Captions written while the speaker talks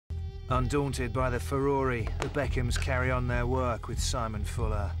Undaunted by the furore, the Beckhams carry on their work with Simon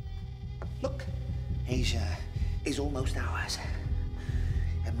Fuller. Look, Asia is almost ours.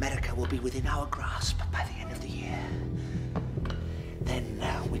 America will be within our grasp by the end of the year. Then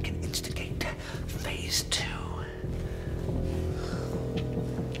we can instigate phase 2.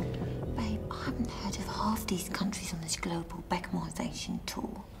 Babe, I haven't heard of half these countries on this global Beckhamise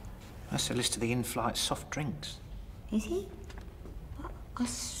tour. That's a list of the in-flight soft drinks. Is he? But I've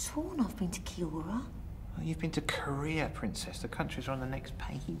sworn I've been to Kiora. Well, you've been to Korea, Princess. The countries are on the next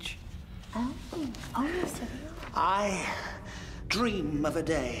page. Oh, yes, they are. I dream of a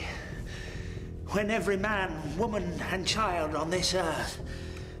day when every man, woman and child on this earth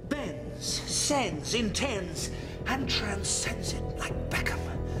bends, sends, intends and transcends it like Beckham.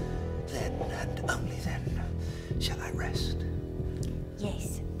 Then and only then shall I rest.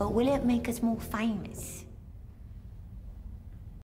 Yes, but will it make us more famous?